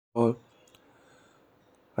Or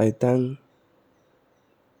I thank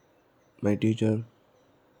my teacher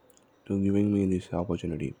to giving me this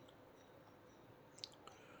opportunity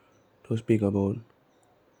to speak about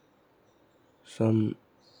some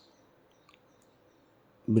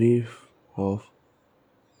brief of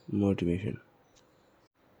motivation.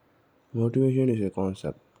 Motivation is a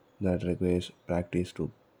concept that requires practice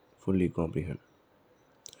to fully comprehend.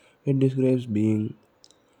 It describes being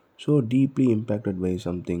so deeply impacted by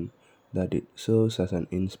something that it serves as an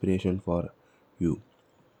inspiration for you.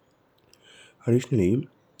 Additionally,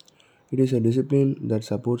 it is a discipline that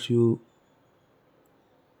supports you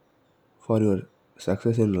for your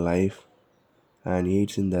success in life and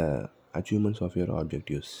aids in the achievements of your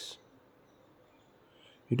objectives.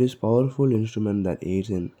 It is powerful instrument that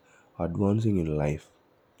aids in advancing in life.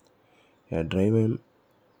 A driving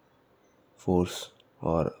force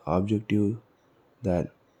or objective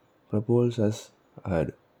that propels us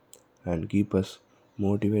ahead and keep us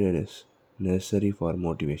motivated is necessary for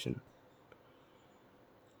motivation.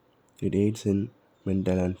 It aids in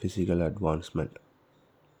mental and physical advancement.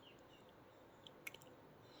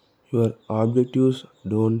 Your objectives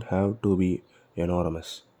don't have to be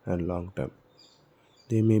enormous and long term.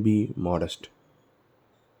 They may be modest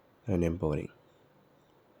and empowering.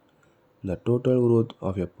 The total growth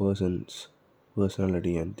of a person's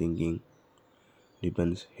personality and thinking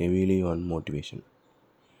depends heavily on motivation.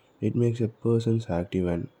 It makes a person active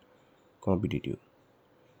and competitive.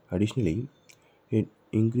 Additionally, it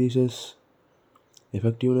increases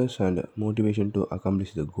effectiveness and motivation to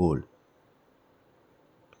accomplish the goal,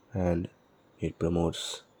 and it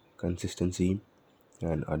promotes consistency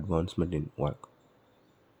and advancement in work.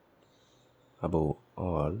 Above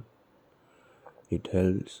all, it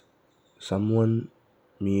helps someone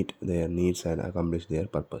meet their needs and accomplish their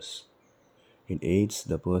purpose. It aids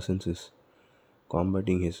the person in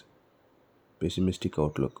combating his pessimistic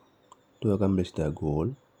outlook. To accomplish the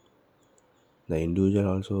goal, the individual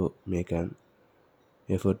also make an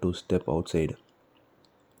effort to step outside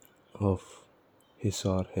of his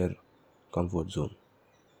or her comfort zone.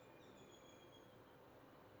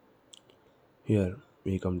 Here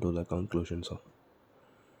we come to the conclusions of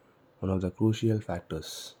one of the crucial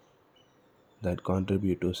factors that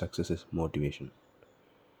contribute to success is motivation.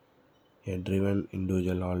 A driven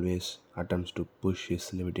individual always attempts to push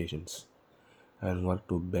his limitations and work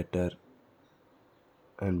to better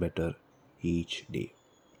and better each day.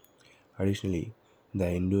 Additionally, the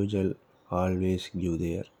individual always give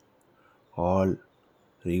their all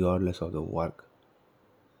regardless of the work,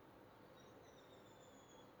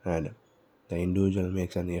 and the individual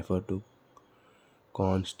makes an effort to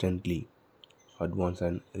constantly advance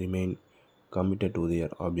and remain committed to their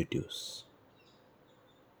objectives.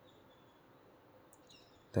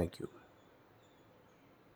 Thank you.